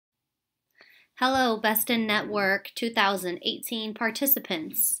Hello, Best in Network 2018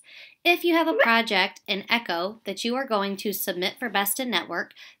 participants. If you have a project in Echo that you are going to submit for Best in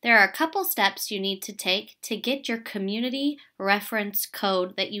Network, there are a couple steps you need to take to get your community reference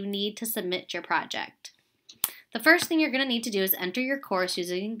code that you need to submit your project. The first thing you're going to need to do is enter your course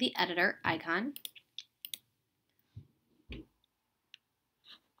using the editor icon.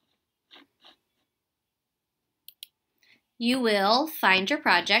 You will find your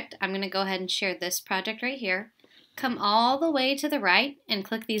project. I'm going to go ahead and share this project right here. Come all the way to the right and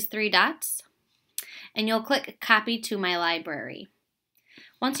click these three dots, and you'll click Copy to My Library.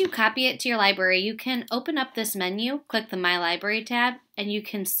 Once you copy it to your library, you can open up this menu, click the My Library tab, and you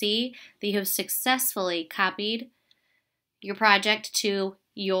can see that you have successfully copied your project to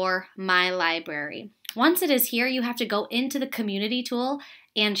your My Library. Once it is here, you have to go into the Community tool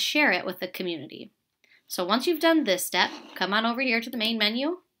and share it with the community. So once you've done this step, come on over here to the main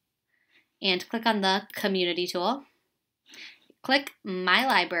menu and click on the Community tool. Click My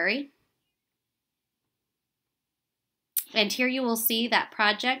Library. And here you will see that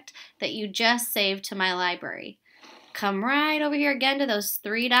project that you just saved to My Library. Come right over here again to those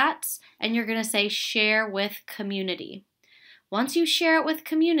three dots and you're going to say Share with Community. Once you share it with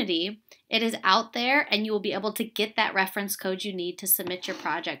Community, it is out there and you will be able to get that reference code you need to submit your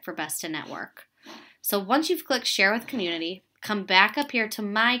project for Best in Network. So once you've clicked Share with Community, come back up here to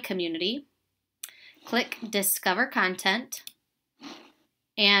My Community, click Discover Content,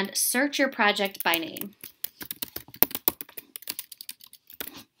 and search your project by name.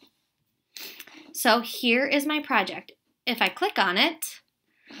 So here is my project. If I click on it,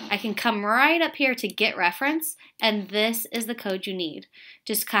 I can come right up here to Get Reference, and this is the code you need.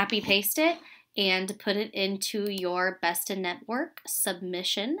 Just copy paste it and put it into your Best in Network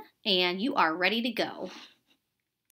submission, and you are ready to go.